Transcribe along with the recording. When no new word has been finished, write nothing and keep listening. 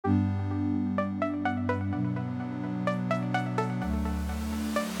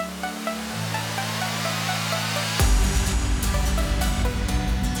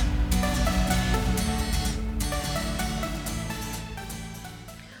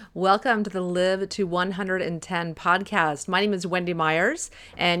Welcome to the Live to 110 podcast. My name is Wendy Myers,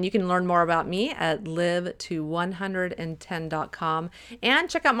 and you can learn more about me at live to110.com and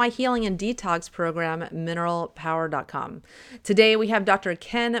check out my healing and detox program, mineralpower.com. Today, we have Dr.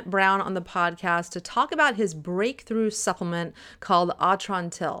 Ken Brown on the podcast to talk about his breakthrough supplement called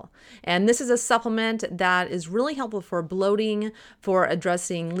Atrantil. And this is a supplement that is really helpful for bloating, for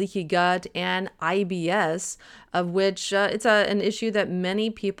addressing leaky gut, and IBS, of which it's an issue that many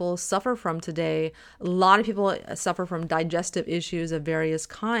people suffer from today. A lot of people suffer from digestive issues of various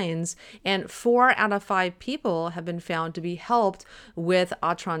kinds, and 4 out of 5 people have been found to be helped with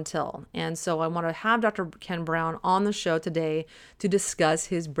Atrantil. And so I want to have Dr. Ken Brown on the show today to discuss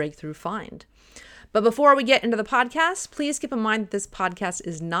his breakthrough find. But before we get into the podcast, please keep in mind that this podcast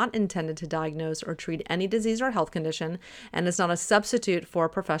is not intended to diagnose or treat any disease or health condition and is not a substitute for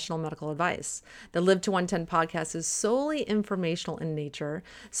professional medical advice. The Live to 110 podcast is solely informational in nature,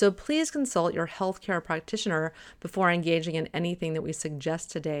 so please consult your healthcare practitioner before engaging in anything that we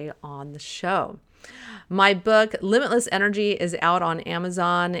suggest today on the show. My book, Limitless Energy, is out on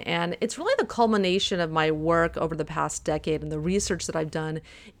Amazon, and it's really the culmination of my work over the past decade and the research that I've done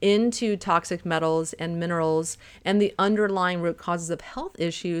into toxic metals and minerals and the underlying root causes of health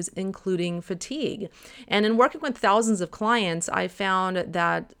issues, including fatigue. And in working with thousands of clients, I found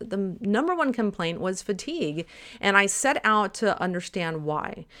that the number one complaint was fatigue, and I set out to understand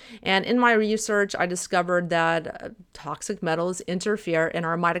why. And in my research, I discovered that toxic metals interfere in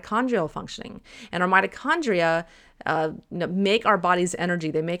our mitochondrial functioning. And our mitochondria make our body's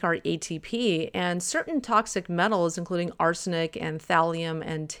energy. They make our ATP, and certain toxic metals, including arsenic and thallium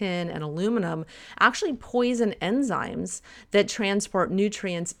and tin and aluminum, actually poison enzymes that transport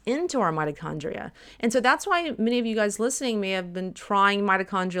nutrients into our mitochondria. And so that's why many of you guys listening may have been trying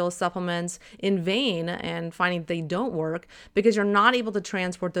mitochondrial supplements in vain and finding they don't work because you're not able to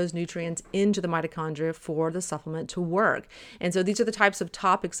transport those nutrients into the mitochondria for the supplement to work. And so these are the types of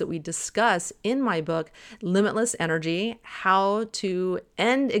topics that we discuss in my book, Limitless Energy: How to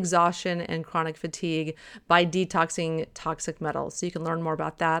End Exhaustion and Chronic Fatigue by Detoxing Toxic Metals. So you can learn more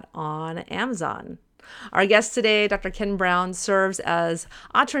about that on Amazon. Our guest today, Dr. Ken Brown, serves as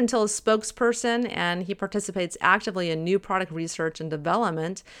Atrantil's spokesperson, and he participates actively in new product research and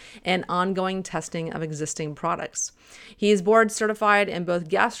development and ongoing testing of existing products. He is board certified in both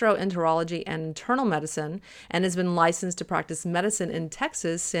gastroenterology and internal medicine and has been licensed to practice medicine in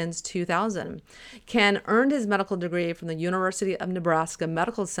Texas since 2000. Ken earned his medical degree from the University of Nebraska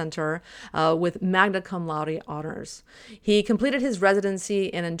Medical Center with magna cum laude honors. He completed his residency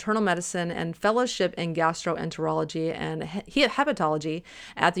in internal medicine and fellowship in gastroenterology and hepatology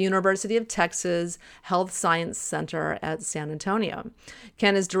at the University of Texas Health Science Center at San Antonio.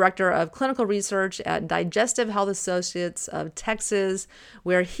 Ken is director of clinical research at Digestive Health Associates of Texas,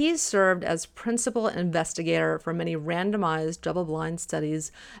 where he served as principal investigator for many randomized double-blind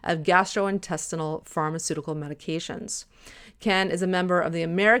studies of gastrointestinal pharmaceutical medications. Ken is a member of the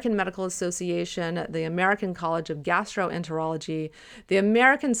American Medical Association, the American College of Gastroenterology, the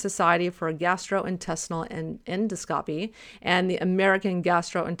American Society for Gastrointestinal Endoscopy, and the American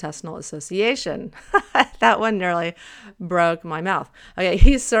Gastrointestinal Association. That one nearly broke my mouth. Okay,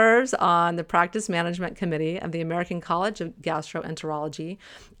 he serves on the Practice Management Committee of the American College of Gastroenterology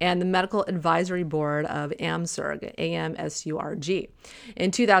and the Medical Advisory Board of AMSURG, AMSURG. In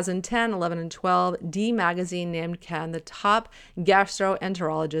 2010, 11, and 12, D Magazine named Ken the top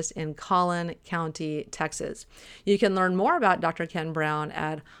gastroenterologist in Collin County, Texas. You can learn more about Dr. Ken Brown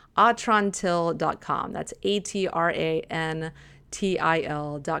at atrantil.com. That's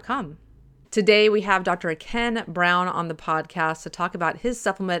ATRANTIL.com. Today, we have Dr. Ken Brown on the podcast to talk about his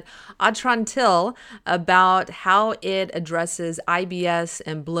supplement, Atrantil, about how it addresses IBS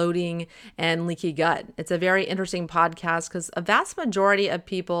and bloating and leaky gut. It's a very interesting podcast because a vast majority of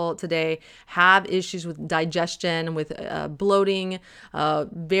people today have issues with digestion, with bloating,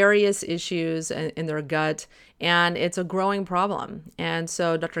 various issues in their gut, and it's a growing problem. And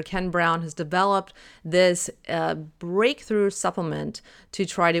so Dr. Ken Brown has developed this breakthrough supplement to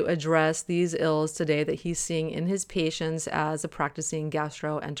try to address these ills today that he's seeing in his patients as a practicing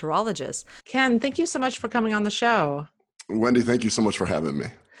gastroenterologist. Ken, thank you so much for coming on the show. Wendy, thank you so much for having me.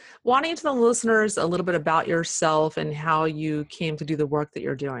 Why don't you tell the listeners a little bit about yourself and how you came to do the work that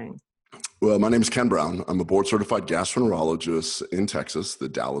you're doing? Well, my name is Ken Brown. I'm a board-certified gastroenterologist in Texas, the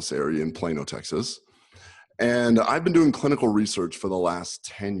Dallas area in Plano, Texas. And I've been doing clinical research for the last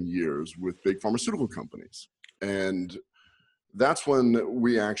 10 years with big pharmaceutical companies. And that's when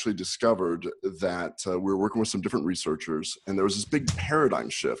we actually discovered that we were working with some different researchers, and there was this big paradigm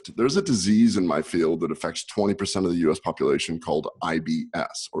shift. There's a disease in my field that affects 20% of the US population called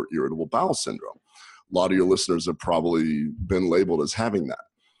IBS, or irritable bowel syndrome. A lot of your listeners have probably been labeled as having that.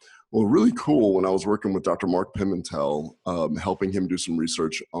 Well, really cool when I was working with Dr. Mark Pimentel, helping him do some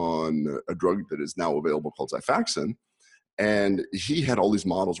research on a drug that is now available called Xifaxan. And he had all these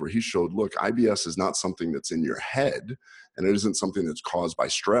models where he showed, look, IBS is not something that's in your head, and it isn't something that's caused by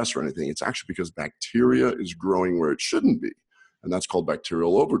stress or anything. It's actually because bacteria is growing where it shouldn't be, and that's called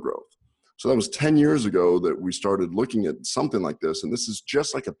bacterial overgrowth. So that was 10 years ago that we started looking at something like this, and this is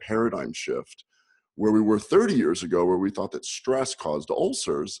just like a paradigm shift where we were 30 years ago, where we thought that stress caused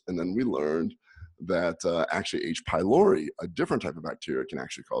ulcers, and then we learned that actually H. pylori, a different type of bacteria, can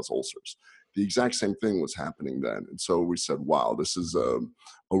actually cause ulcers. The exact same thing was happening then. And so we said, wow, this is a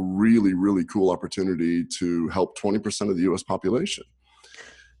really, really cool opportunity to help 20% of the US population.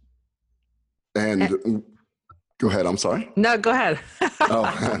 And go ahead, I'm sorry. No, go ahead.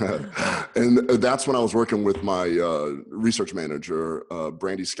 And that's when I was working with my research manager,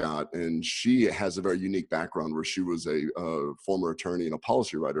 Brandy Scott, and she has a very unique background where she was a former attorney and a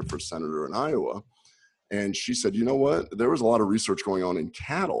policy writer for a senator in Iowa. And she said, you know what? There was a lot of research going on in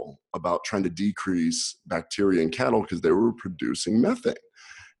cattle about trying to decrease bacteria in cattle because they were producing methane.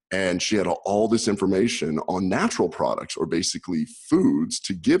 And she had all this information on natural products, or basically foods,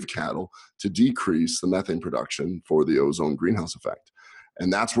 to give cattle to decrease the methane production for the ozone greenhouse effect.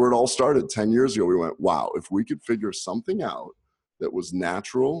 And that's where it all started 10 years ago. We went, wow, if we could figure something out that was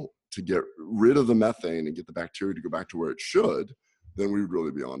natural to get rid of the methane and get the bacteria to go back to where it should, then we would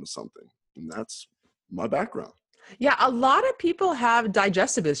really be onto something. And that's my background. Yeah, a lot of people have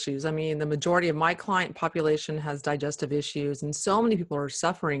digestive issues. I mean, the majority of my client population has digestive issues, and so many people are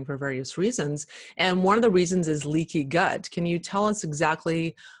suffering for various reasons. And one of the reasons is leaky gut. Can you tell us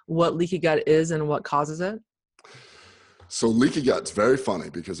exactly what leaky gut is and what causes it? So leaky gut's very funny,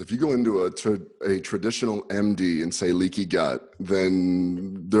 because if you go into a traditional MD and say leaky gut,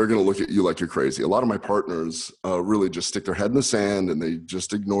 then they're going to look at you like you're crazy. A lot of my partners really just stick their head in the sand and they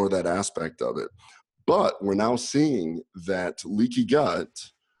just ignore that aspect of it. But we're now seeing that leaky gut,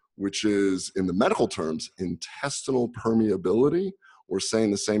 which is in the medical terms, intestinal permeability, we're saying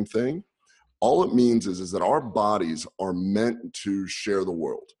the same thing. All it means is that our bodies are meant to share the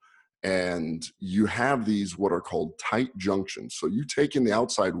world. And you have these what are called tight junctions. So you take in the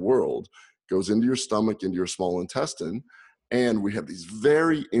outside world, goes into your stomach, into your small intestine, and we have these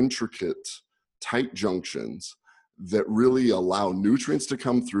very intricate tight junctions that really allow nutrients to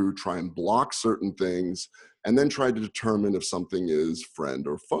come through, try and block certain things, and then try to determine if something is friend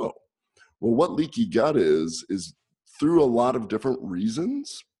or foe. Well, what leaky gut is through a lot of different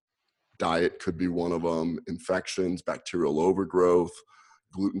reasons. Diet could be one of them, infections, bacterial overgrowth,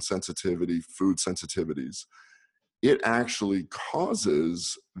 gluten sensitivity, food sensitivities. It actually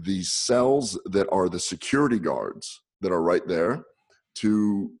causes the cells that are the security guards that are right there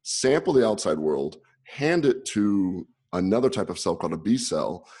to sample the outside world, hand it to another type of cell called a B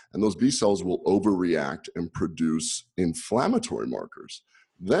cell, and those B cells will overreact and produce inflammatory markers.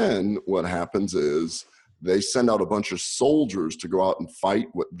 Then what happens is they send out a bunch of soldiers to go out and fight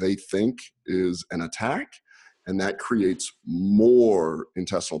what they think is an attack, and that creates more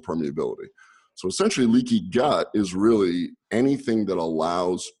intestinal permeability. So essentially, leaky gut is really anything that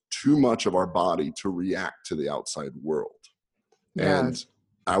allows too much of our body to react to the outside world. Yeah. And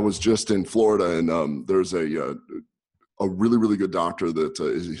I was just in Florida, and there's a really, really good doctor that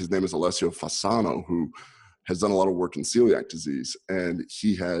his name is Alessio Fasano, who has done a lot of work in celiac disease. And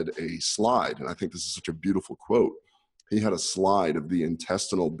he had a slide, and I think this is such a beautiful quote. He had a slide of the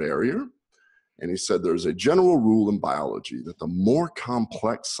intestinal barrier. And he said there's a general rule in biology that the more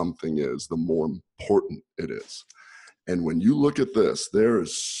complex something is, the more important it is. And when you look at this, there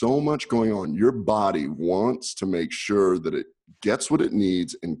is so much going on. Your body wants to make sure that it gets what it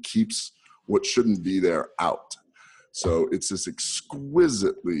needs and keeps what shouldn't be there out. So it's this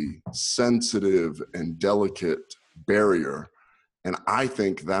exquisitely sensitive and delicate barrier. And I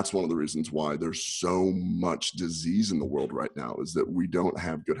think that's one of the reasons why there's so much disease in the world right now, is that we don't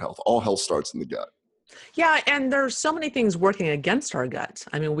have good health. All health starts in the gut. Yeah, and there's so many things working against our gut.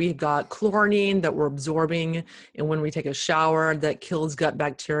 I mean, we've got chlorine that we're absorbing, and when we take a shower, that kills gut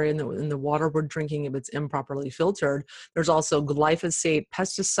bacteria in the water we're drinking if it's improperly filtered. There's also glyphosate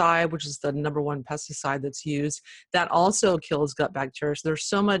pesticide, which is the number one pesticide that's used. That also kills gut bacteria. So there's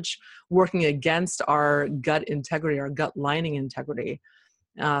so much working against our gut integrity, our gut lining integrity.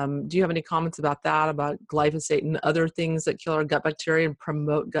 Do you have any comments about that, about glyphosate and other things that kill our gut bacteria and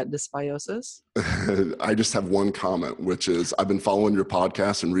promote gut dysbiosis? I just have one comment, which is I've been following your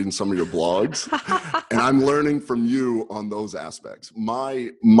podcast and reading some of your blogs, and I'm learning from you on those aspects.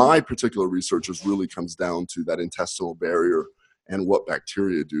 My particular research really comes down to that intestinal barrier and what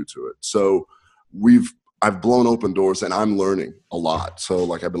bacteria do to it. So I've blown open doors and I'm learning a lot. So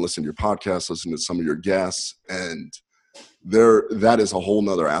like I've been listening to your podcast, listening to some of your guests, and that is a whole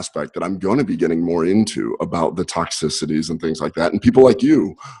nother aspect that I'm going to be getting more into about the toxicities and things like that. And people like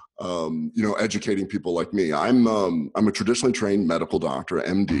you, educating people like me. I'm a traditionally trained medical doctor,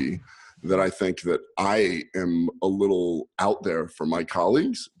 MD, that I think that I am a little out there for my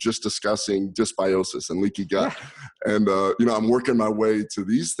colleagues, just discussing dysbiosis and leaky gut. Yeah. And, I'm working my way to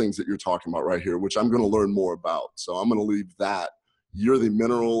these things that you're talking about right here, which I'm going to learn more about. So I'm going to leave that. You're the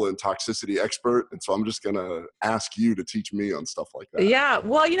mineral and toxicity expert, and so I'm just going to ask you to teach me on stuff like that. Yeah,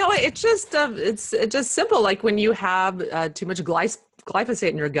 well, you know what? It's just simple. Like when you have too much glyphosate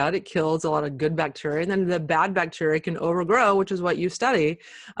in your gut, it kills a lot of good bacteria, and then the bad bacteria can overgrow, which is what you study.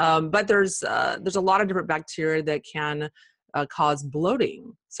 But there's a lot of different bacteria that can cause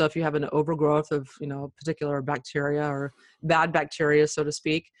bloating. So if you have an overgrowth of a particular bacteria or bad bacteria, so to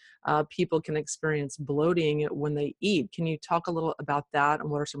speak, people can experience bloating when they eat. Can you talk a little about that and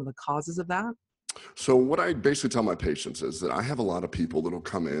what are some of the causes of that? So what I basically tell my patients is that I have a lot of people that'll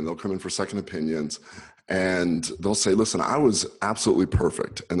come in, they'll come in for second opinions, and they'll say, listen, I was absolutely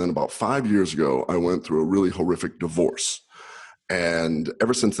perfect. And then about 5 years ago, I went through a really horrific divorce. And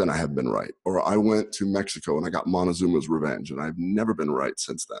ever since then, I haven't been right. Or I went to Mexico and I got Montezuma's revenge, and I've never been right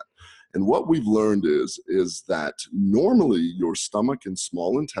since then. And what we've learned is that normally your stomach and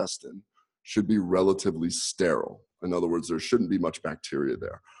small intestine should be relatively sterile. In other words, there shouldn't be much bacteria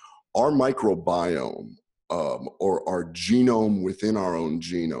there. Our microbiome, or our genome within our own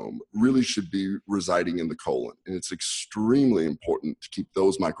genome, really should be residing in the colon. And it's extremely important to keep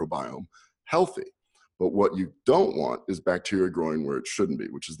those microbiome healthy. But what you don't want is bacteria growing where it shouldn't be,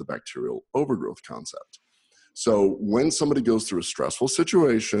 which is the bacterial overgrowth concept. So when somebody goes through a stressful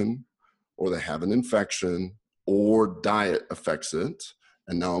situation, or they have an infection, or diet affects it,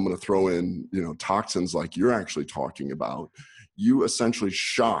 and now I'm going to throw in, toxins like you're actually talking about, you essentially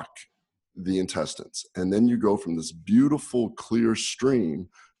shock the intestines. And then you go from this beautiful, clear stream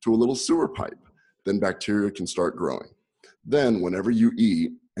to a little sewer pipe. Then bacteria can start growing. Then whenever you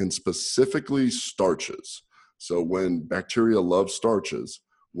eat, and specifically starches, so when bacteria love starches,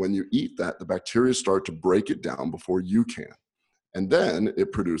 when you eat that, the bacteria start to break it down before you can. And then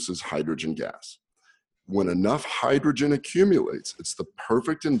it produces hydrogen gas. When enough hydrogen accumulates, it's the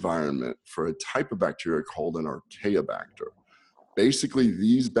perfect environment for a type of bacteria called an archaeobacter. Basically,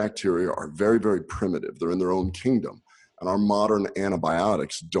 these bacteria are very, very primitive. They're in their own kingdom, and our modern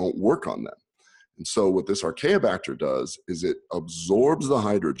antibiotics don't work on them. And so what this archaeobacter does is it absorbs the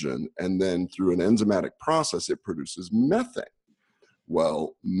hydrogen, and then through an enzymatic process, it produces methane.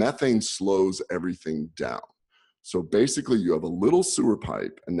 Well, methane slows everything down. So basically, you have a little sewer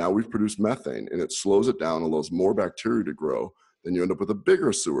pipe, and now we've produced methane, and it slows it down, allows more bacteria to grow. Then you end up with a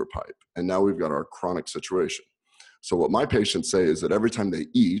bigger sewer pipe, and now we've got our chronic situation. So what my patients say is that every time they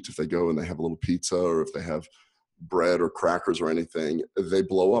eat, if they go and they have a little pizza, or if they have bread or crackers or anything, they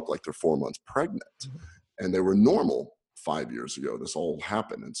blow up like they're 4 months pregnant. And they were normal 5 years ago. This all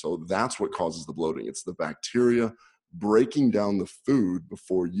happened. And so that's what causes the bloating. It's the bacteria breaking down the food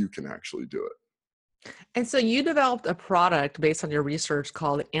before you can actually do it. And so you developed a product based on your research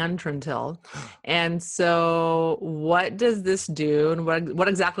called Antrantil. And so what does this do, and what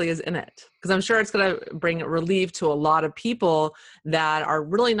exactly is in it? Because I'm sure it's going to bring relief to a lot of people that are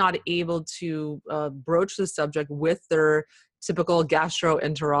really not able to broach the subject with their typical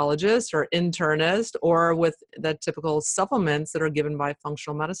gastroenterologist or internist, or with the typical supplements that are given by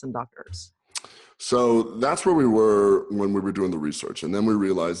functional medicine doctors. So that's where we were when we were doing the research. And then we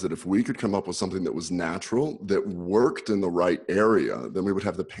realized that if we could come up with something that was natural, that worked in the right area, then we would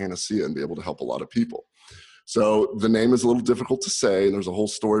have the panacea and be able to help a lot of people. So the name is a little difficult to say, and there's a whole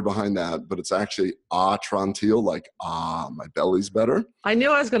story behind that, but it's actually Atrantil, like, my belly's better. I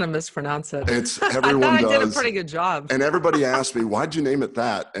knew I was going to mispronounce it. Everyone I thought does. I did a pretty good job. And everybody asked me, why'd you name it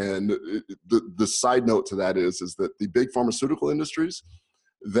that? And the side note to that is that the big pharmaceutical industries,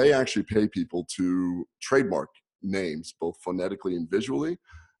 they actually pay people to trademark names, both phonetically and visually.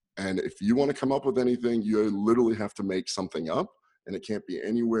 And if you want to come up with anything, you literally have to make something up, and it can't be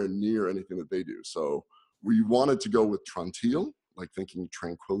anywhere near anything that they do. So we wanted to go with Trantil, like thinking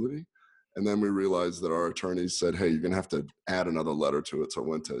tranquility. And then we realized that our attorneys said, hey, you're going to have to add another letter to it. So it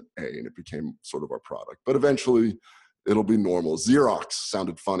went to A, and it became sort of our product. But eventually, It'll be normal. Xerox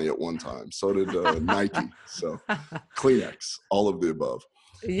sounded funny at one time. So did Nike. So Kleenex, all of the above.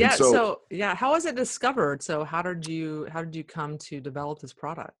 And Yeah. so, So yeah, how was it discovered? So how did you come to develop this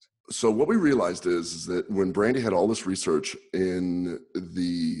product? so what we realized is that when Brandy had all this research in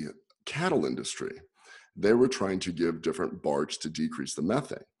the cattle industry, they were trying to give different barks to decrease the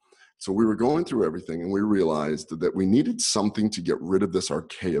methane. So we were going through everything and we realized that we needed something to get rid of this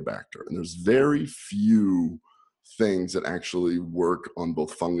Archaeobacter. And there's very few things that actually work on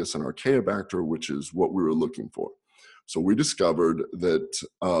both fungus and Archaeobacter, which is what we were looking for. So we discovered that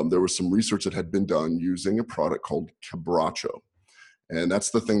there was some research that had been done using a product called Cabracho. And that's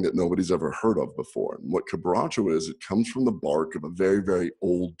the thing that nobody's ever heard of before. And what Cabracho is, it comes from the bark of a very, very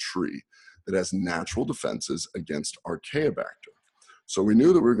old tree that has natural defenses against Archaeobacter. So we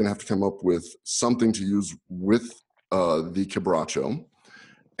knew that we were going to have to come up with something to use with the Cabracho.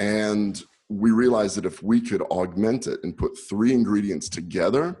 And we realized that if we could augment it and put 3 ingredients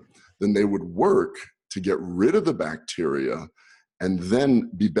together, then they would work to get rid of the bacteria and then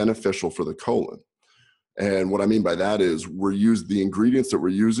be beneficial for the colon. And what I mean by that is the ingredients that we're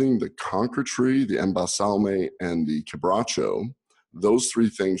using, the conker tree, the embalsame, and the Cabracho, those 3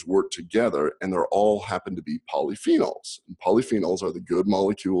 things work together and they're all happen to be polyphenols. And polyphenols are the good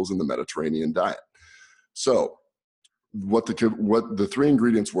molecules in the Mediterranean diet. So what the 3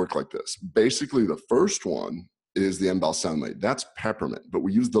 ingredients work like this. Basically, the first one is the embalsame. That's peppermint, but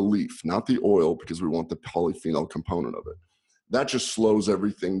we use the leaf, not the oil, because we want the polyphenol component of it. That just slows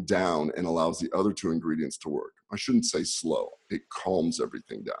everything down and allows the other 2 ingredients to work. I shouldn't say slow. It calms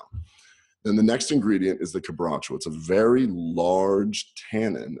everything down. Then the next ingredient is the Cabracho. It's a very large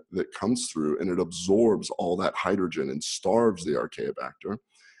tannin that comes through and it absorbs all that hydrogen and starves the Archaeobacter.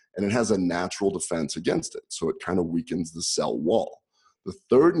 And it has a natural defense against it. So it kind of weakens the cell wall. The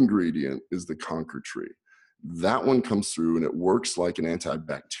third ingredient is the conker tree. That one comes through and it works like an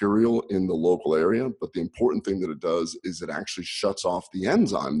antibacterial in the local area. But the important thing that it does is it actually shuts off the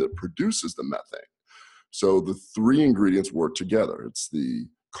enzyme that produces the methane. So the 3 ingredients work together. It's the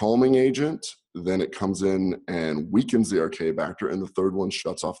calming agent, then it comes in and weakens the Archaeobacter, and the third one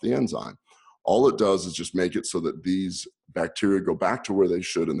shuts off the enzyme. All it does is just make it so that these bacteria go back to where they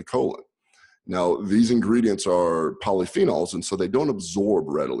should in the colon. Now, these ingredients are polyphenols, and so they don't absorb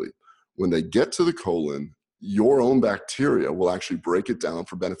readily. When they get to the colon, your own bacteria will actually break it down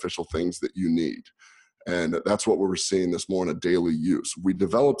for beneficial things that you need. And that's what we're seeing this more in a daily use. We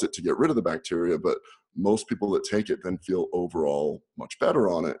developed it to get rid of the bacteria, but most people that take it then feel overall much better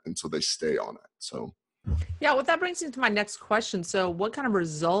on it, and so they stay on it. So Yeah, well, that brings me to my next question. So, what kind of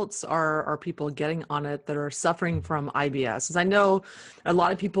results are people getting on it that are suffering from IBS? Because I know a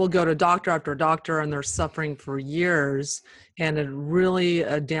lot of people go to doctor after doctor and they're suffering for years, and it really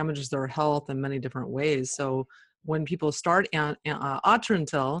damages their health in many different ways. So, when people start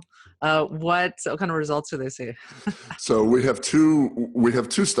Atrantil, what kind of results do they see? So we have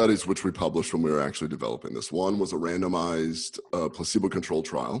two studies which we published when we were actually developing this. One was a randomized placebo-controlled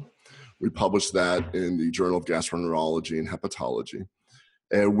trial. We published that in the Journal of Gastroenterology and Hepatology.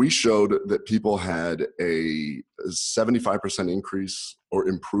 And we showed that people had a 75% increase or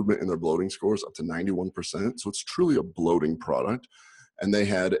improvement in their bloating scores up to 91%. So it's truly a bloating product. And they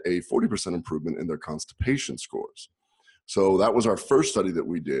had a 40% improvement in their constipation scores. So that was our first study that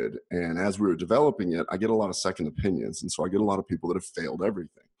we did. And as we were developing it, I get a lot of second opinions. And so I get a lot of people that have failed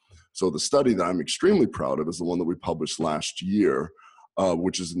everything. So the study that I'm extremely proud of is the one that we published last year,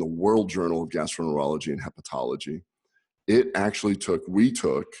 which is in the World Journal of Gastroenterology and Hepatology. We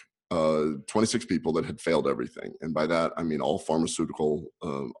took 26 people that had failed everything. And by that, I mean all pharmaceutical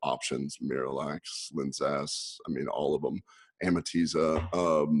options, Miralax, Linzess, I mean all of them, Amitiza,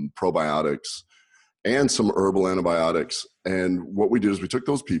 probiotics, and some herbal antibiotics. And what we did is we took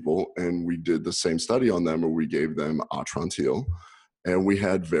those people and we did the same study on them where we gave them Atrantil, and we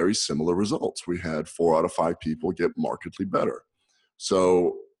had very similar results. We had 4 out of 5 people get markedly better.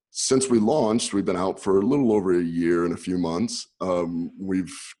 So since we launched, we've been out for a little over a year and a few months.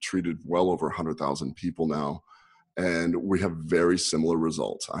 We've treated well over 100,000 people now, and we have very similar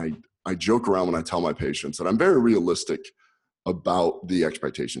results. I joke around when I tell my patients that I'm very realistic about the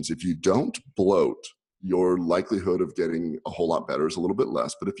expectations. If you don't bloat, your likelihood of getting a whole lot better is a little bit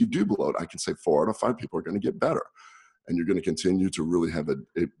less. But if you do bloat, I can say 4 out of 5 people are going to get better. And you're going to continue to really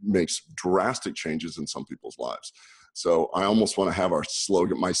it makes drastic changes in some people's lives. So I almost want to have our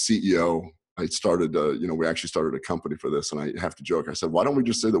slogan, my CEO, we actually started a company for this, and I have to joke. I said, why don't we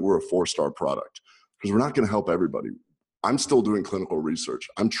just say that we're a 4-star product? Because we're not going to help everybody. I'm still doing clinical research.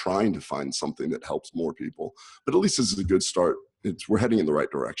 I'm trying to find something that helps more people, but at least this is a good start. We're heading in the right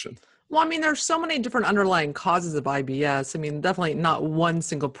direction. Well, I mean, there's so many different underlying causes of IBS. I mean, definitely not one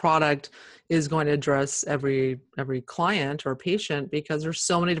single product is going to address every client or patient because there's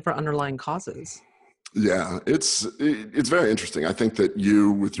so many different underlying causes. Yeah, it's very interesting. I think that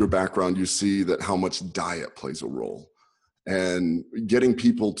you, with your background, you see that how much diet plays a role, and getting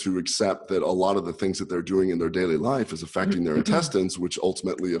people to accept that a lot of the things that they're doing in their daily life is affecting their intestines, which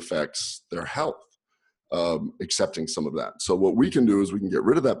ultimately affects their health. Accepting some of that. So what we can do is we can get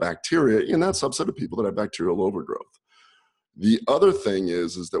rid of that bacteria in that subset of people that have bacterial overgrowth. The other thing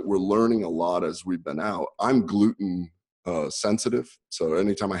is that we're learning a lot as we've been out. I'm gluten sensitive, so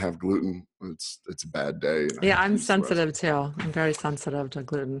anytime I have gluten, it's a bad day. And I Yeah, have to I'm use the rest. sensitive too. I'm very sensitive to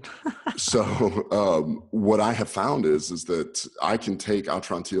gluten. So what I have found is that I can take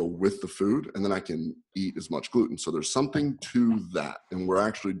Atrantil with the food, and then I can eat as much gluten. So there's something to that, and we're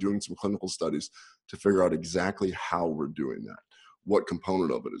actually doing some clinical studies to figure out exactly how we're doing that. What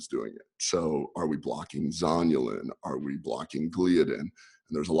component of it is doing it? So are we blocking zonulin? Are we blocking gliadin? And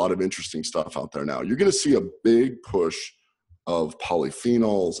there's a lot of interesting stuff out there now. You're going to see a big push of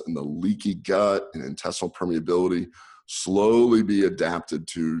polyphenols and the leaky gut and intestinal permeability slowly be adapted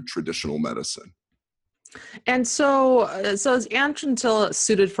to traditional medicine. And so is Antratil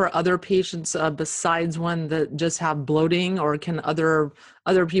suited for other patients besides one that just have bloating, or can other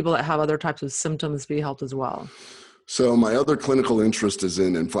people that have other types of symptoms be helped as well? So my other clinical interest is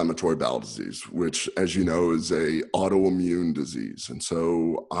in inflammatory bowel disease, which, as you know, is a autoimmune disease. And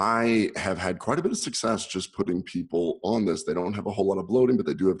so I have had quite a bit of success just putting people on this. They don't have a whole lot of bloating, but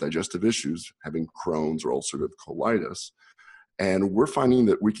they do have digestive issues, having Crohn's or ulcerative colitis. And we're finding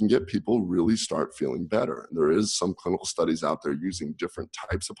that we can get people really start feeling better. There is some clinical studies out there using different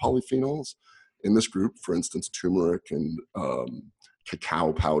types of polyphenols in this group. For instance, turmeric and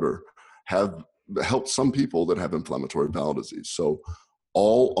cacao powder have helped some people that have inflammatory bowel disease. So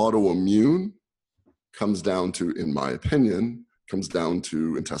all autoimmune comes down to, in my opinion, comes down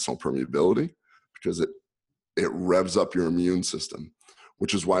to intestinal permeability, because it revs up your immune system,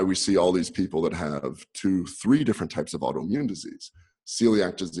 which is why we see all these people that have 2, 3 different types of autoimmune disease.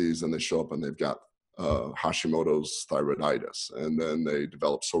 Celiac disease, and they show up and they've got Hashimoto's thyroiditis, and then they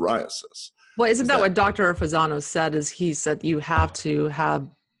develop psoriasis. Well, isn't that what Dr. Fasano said? Is he said you have to have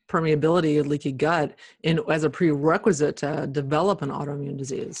permeability, leaky gut, as a prerequisite to develop an autoimmune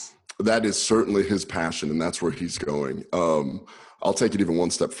disease? That is certainly his passion, and that's where he's going. I'll take it even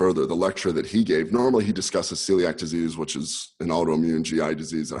one step further. The lecture that he gave, normally he discusses celiac disease, which is an autoimmune GI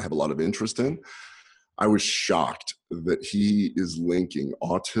disease that I have a lot of interest in. I was shocked that he is linking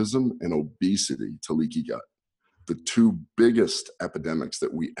autism and obesity to leaky gut, the 2 biggest epidemics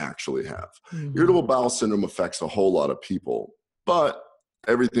that we actually have. Mm-hmm. Irritable bowel syndrome affects a whole lot of people, but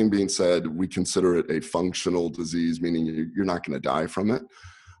everything being said, we consider it a functional disease, meaning you're not going to die from it.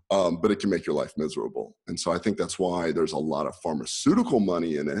 But it can make your life miserable. And so I think that's why there's a lot of pharmaceutical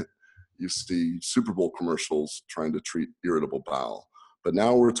money in it. You see Super Bowl commercials trying to treat irritable bowel. But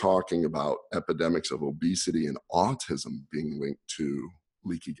now we're talking about epidemics of obesity and autism being linked to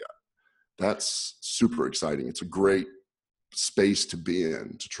leaky gut. That's super exciting. It's a great space to be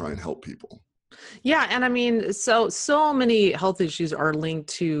in to try and help people. Yeah, and I mean, so many health issues are linked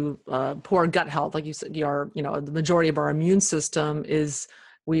to poor gut health. Like you said, the majority of our immune system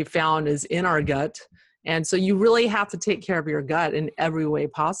we've found is in our gut. And so you really have to take care of your gut in every way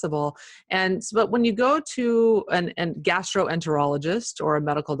possible. But when you go to a gastroenterologist or a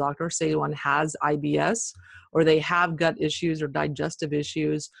medical doctor, say one has IBS or they have gut issues or digestive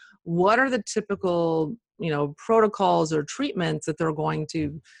issues, what are the typical, protocols or treatments that they're going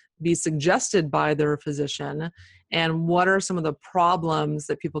to be suggested by their physician? And what are some of the problems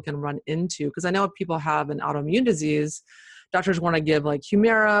that people can run into? Because I know if people have an autoimmune disease, doctors want to give like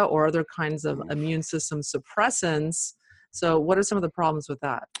Humira or other kinds of immune system suppressants. So what are some of the problems with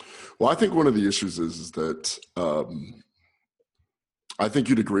that? Well, I think one of the issues is that I think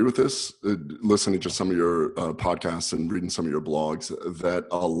you'd agree with this, listening to some of your podcasts and reading some of your blogs, that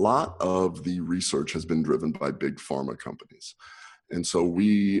a lot of the research has been driven by big pharma companies. And so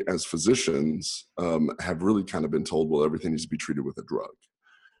we as physicians have really kind of been told, well, everything needs to be treated with a drug.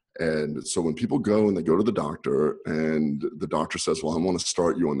 And so when people go and they go to the doctor and the doctor says, well, I want to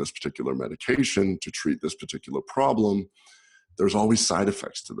start you on this particular medication to treat this particular problem, there's always side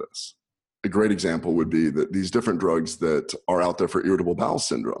effects to this. A great example would be that these different drugs that are out there for irritable bowel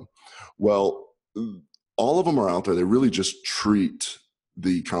syndrome. Well, all of them are out there. They really just treat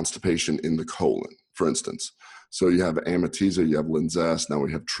the constipation in the colon, for instance. So you have Amitiza, you have Linzess, now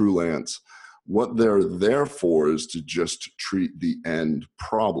we have Trulance. What they're there for is to just treat the end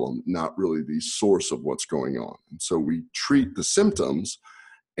problem, not really the source of what's going on. And so we treat the symptoms,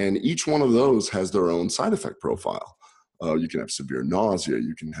 And each one of those has their own side effect profile. You can have severe nausea.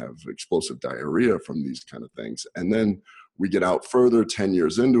 You can have explosive diarrhea from these kind of things. And then we get out further 10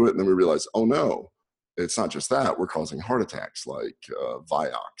 years into it, and then we realize, oh no, it's not just that. We're causing heart attacks like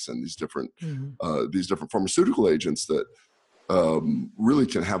Vioxx and these different pharmaceutical agents that really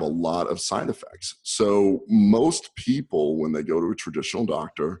can have a lot of side effects. So most people, when they go to a traditional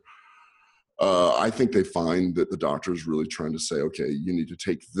doctor, I think they find that the doctor is really trying to say, okay, you need to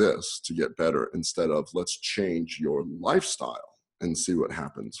take this to get better, instead of let's change your lifestyle and see what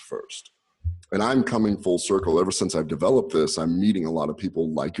happens first. And I'm coming full circle. Ever since I've developed this, I'm meeting a lot of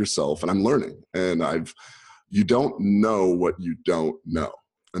people like yourself, and I'm learning. And you don't know what you don't know.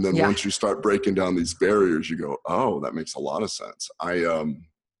 And then once you start breaking down these barriers, you go, oh, that makes a lot of sense. I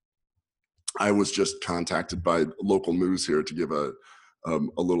was just contacted by local news here to give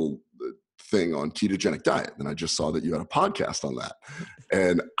a little thing on ketogenic diet. And I just saw that you had a podcast on that.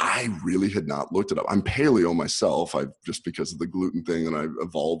 And I really had not looked it up. I'm paleo myself. Just because of the gluten thing, and I've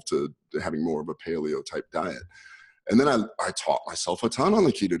evolved to having more of a paleo type diet. And then I taught myself a ton on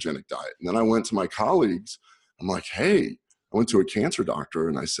the ketogenic diet. And then I went to my colleagues. I'm like, hey, I went to a cancer doctor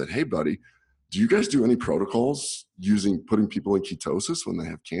and I said, hey, buddy, do you guys do any protocols putting people in ketosis when they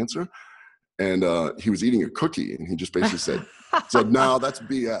have cancer? And he was eating a cookie, and he just basically said, no, that's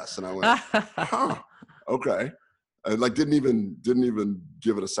BS. And I went, huh, okay. I didn't even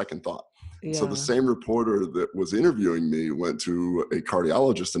give it a second thought. Yeah. So the same reporter that was interviewing me went to a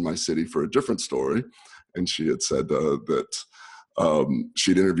cardiologist in my city for a different story. And she had said that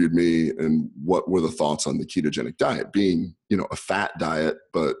she'd interviewed me, and what were the thoughts on the ketogenic diet being, a fat diet,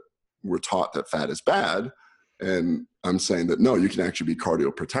 but we're taught that fat is bad. And I'm saying that, no, you can actually be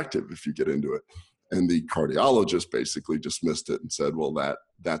cardioprotective if you get into it. And the cardiologist basically dismissed it and said, well,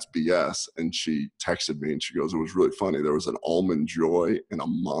 that's BS. And she texted me and she goes, it was really funny. There was an Almond Joy and a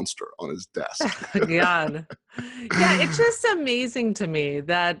Monster on his desk. God. Yeah, it's just amazing to me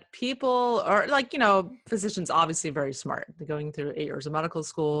that people are physicians obviously very smart. They're going through 8 years of medical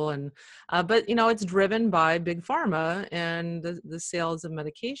school, and but it's driven by big pharma and the sales of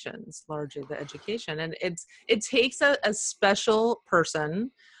medications, largely the education. And it takes a special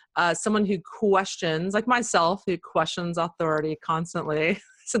person, someone who questions, like myself, who questions authority constantly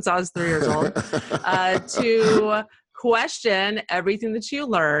since I was 3 years old, to question everything that you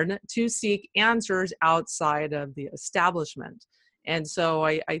learn, to seek answers outside of the establishment. And so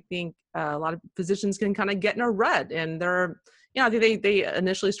I think a lot of physicians can kind of get in a rut, and I think they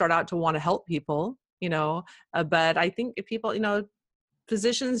initially start out to want to help people, but I think if people,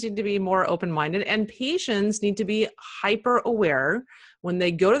 physicians need to be more open-minded, and patients need to be hyper aware. When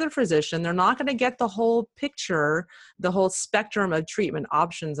they go to their physician, they're not going to get the whole picture, the whole spectrum of treatment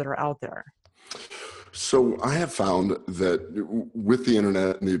options that are out there. So I have found that with the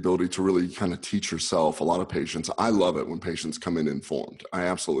internet and the ability to really kind of teach yourself, a lot of patients, I love it when patients come in informed. I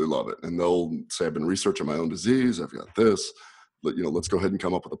absolutely love it. And they'll say, I've been researching my own disease. I've got this, let's go ahead and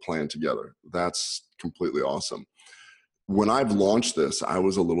come up with a plan together. That's completely awesome. When I've launched this, I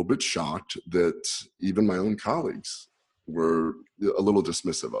was a little bit shocked that even my own colleagues were a little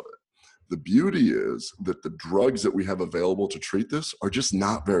dismissive of it. The beauty is that the drugs that we have available to treat this are just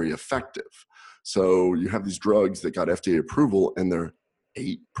not very effective. So you have these drugs that got FDA approval, and they're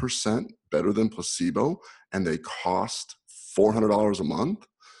 8% better than placebo, and they cost $400 a month.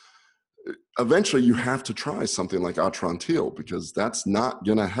 Eventually, you have to try something like Atrantil, because that's not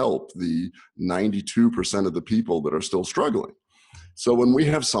going to help the 92% of the people that are still struggling. So when we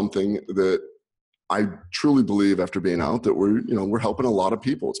have something that I truly believe, after being out, that we're helping a lot of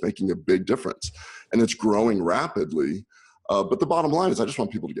people, it's making a big difference, and it's growing rapidly. But the bottom line is, I just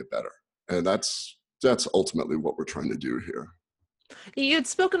want people to get better, and that's ultimately what we're trying to do here. You had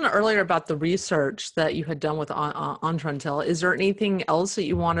spoken earlier about the research that you had done with Atrantil. Is there anything else that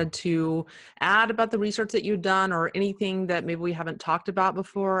you wanted to add about the research that you've done, or anything that maybe we haven't talked about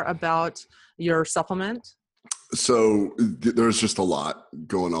before about your supplement? So there's just a lot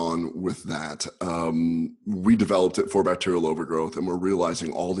going on with that. We developed it for bacterial overgrowth, and we're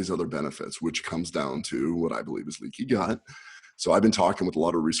realizing all these other benefits, which comes down to what I believe is leaky gut. So I've been talking with a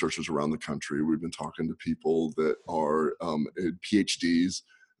lot of researchers around the country. We've been talking to people that are PhDs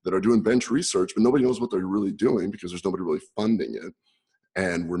that are doing bench research, but nobody knows what they're really doing because there's nobody really funding it.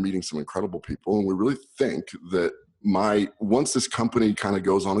 And we're meeting some incredible people. And we really think that once this company kind of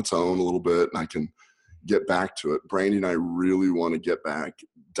goes on its own a little bit and I can get back to it, Brandy and I really want to get back,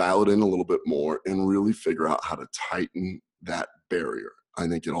 dial it in a little bit more, and really figure out how to tighten that barrier. I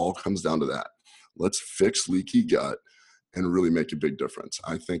think it all comes down to that. Let's fix leaky gut and really make a big difference.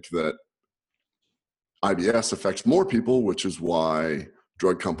 I think that IBS affects more people, which is why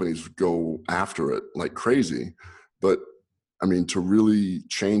drug companies go after it like crazy. But I mean, to really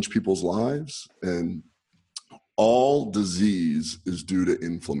change people's lives, and all disease is due to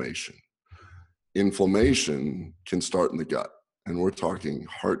inflammation. Inflammation can start in the gut. And we're talking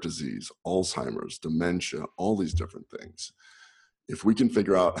heart disease, Alzheimer's, dementia, all these different things. If we can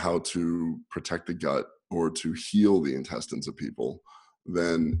figure out how to protect the gut or to heal the intestines of people,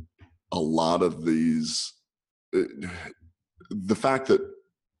 then a lot of these, the fact that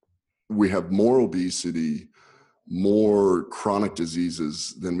we have more obesity, more chronic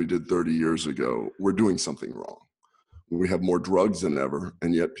diseases than we did 30 years ago, we're doing something wrong. We have more drugs than ever,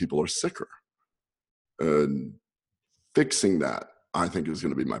 and yet people are sicker. And fixing that, I think, is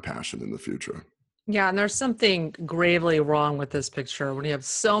going to be my passion in the future. Yeah, and there's something gravely wrong with this picture when you have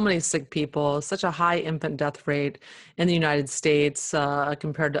so many sick people, such a high infant death rate in the United States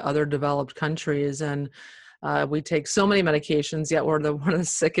compared to other developed countries. And we take so many medications, yet we're one of the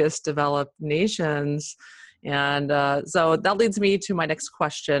sickest developed nations. And so that leads me to my next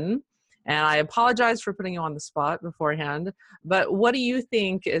question. And I apologize for putting you on the spot beforehand, but what do you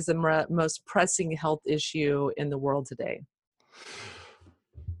think is the most pressing health issue in the world today?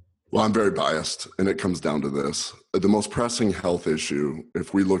 Well, I'm very biased, and it comes down to this. The most pressing health issue,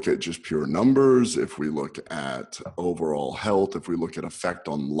 if we look at just pure numbers, if we look at overall health, if we look at effect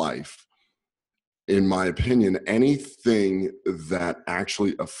on life, in my opinion, anything that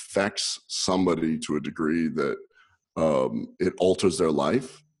actually affects somebody to a degree that it alters their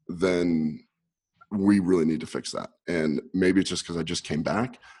life, then we really need to fix that. And maybe it's just because I just came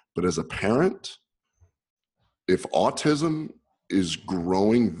back, but as a parent, if autism is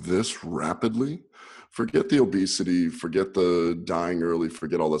growing this rapidly, forget the obesity, forget the dying early,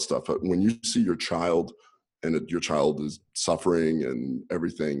 forget all that stuff. But when you see your child and your child is suffering and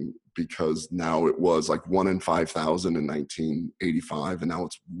everything, because now it was like 1 in 5,000 in 1985, and now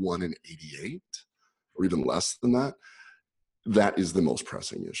it's 1 in 88 or even less than that. That is the most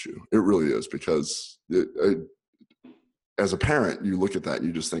pressing issue. It really is, because as a parent, you look at that and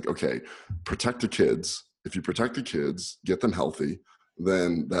you just think, okay, protect the kids. If you protect the kids, get them healthy,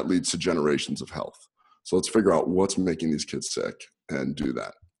 then that leads to generations of health. So let's figure out what's making these kids sick and do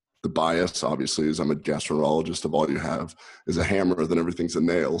that. The bias, obviously, is I'm a gastroenterologist. Of all you have is a hammer, then everything's a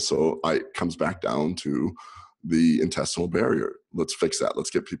nail. So it comes back down to the intestinal barrier. Let's fix that. Let's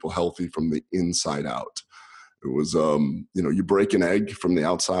get people healthy from the inside out. It was, you break an egg from the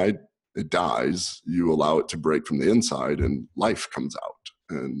outside, it dies. You allow it to break from the inside and life comes out.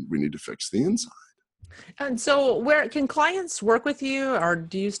 And we need to fix the inside. And so where can clients work with you, or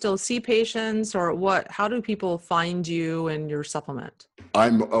do you still see patients, or what, how do people find you and your supplement?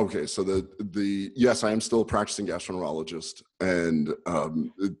 I'm okay. So yes, I am still a practicing gastroenterologist, and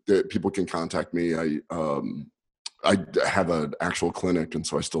people can contact me. I have an actual clinic, and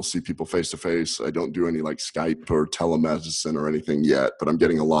so I still see people face to face. I don't do any like Skype or telemedicine or anything yet, but I'm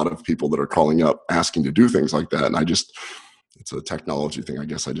getting a lot of people that are calling up asking to do things like that. And it's a technology thing. I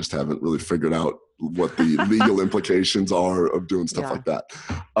guess I just haven't really figured out what the legal implications are of doing stuff like that.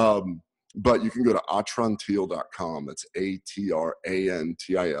 But you can go to atrantil.com. That's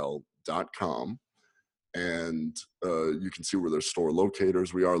atrantil.com. And you can see where there's store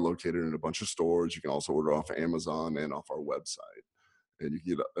locators. We are located in a bunch of stores. You can also order off of Amazon and off our website. And you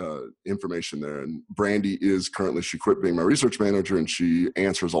can get information there. And Brandy she quit being my research manager, and she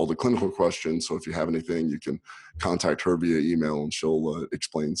answers all the clinical questions. So if you have anything, you can contact her via email, and she'll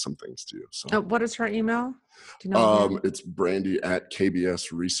explain some things to you. So, what is her email? Do you know? It's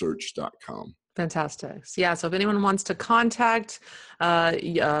brandy@kbsresearch.com. Fantastic. Yeah. So if anyone wants to contact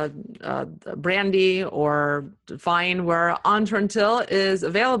Brandy or find where Atrantil is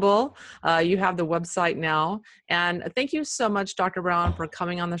available, you have the website now. And thank you so much, Dr. Brown, for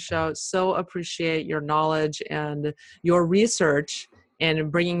coming on the show. So appreciate your knowledge and your research in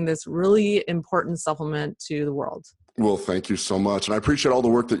bringing this really important supplement to the world. Well, thank you so much. And I appreciate all the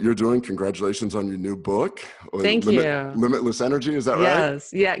work that you're doing. Congratulations on your new book. Thank you. Limitless Energy, is that right? Yes.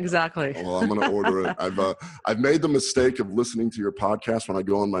 Yeah, exactly. Well, I'm going to order it. I've made the mistake of listening to your podcast when I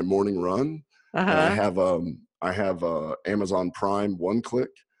go on my morning run. And I have Amazon Prime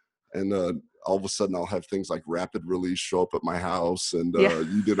one-click, and all of a sudden I'll have things like rapid release show up at my house, and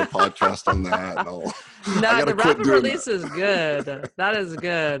you did a podcast on that. And no, the rapid release is good. That is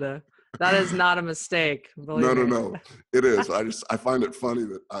good. That is not a mistake. No. It is. I find it funny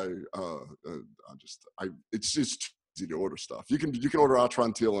that it's just to order stuff. You can order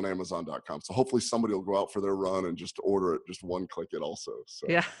Atron Teal on Amazon.com. So hopefully somebody will go out for their run and just order it, just one click it also. So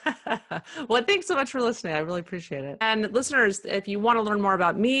yeah. Well, thanks so much for listening. I really appreciate it. And listeners, if you want to learn more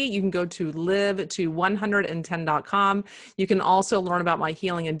about me, you can go to live to110.com. You can also learn about my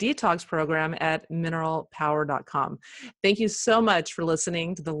healing and detox program at mineralpower.com. Thank you so much for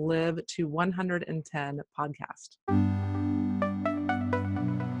listening to the Live to 110 podcast.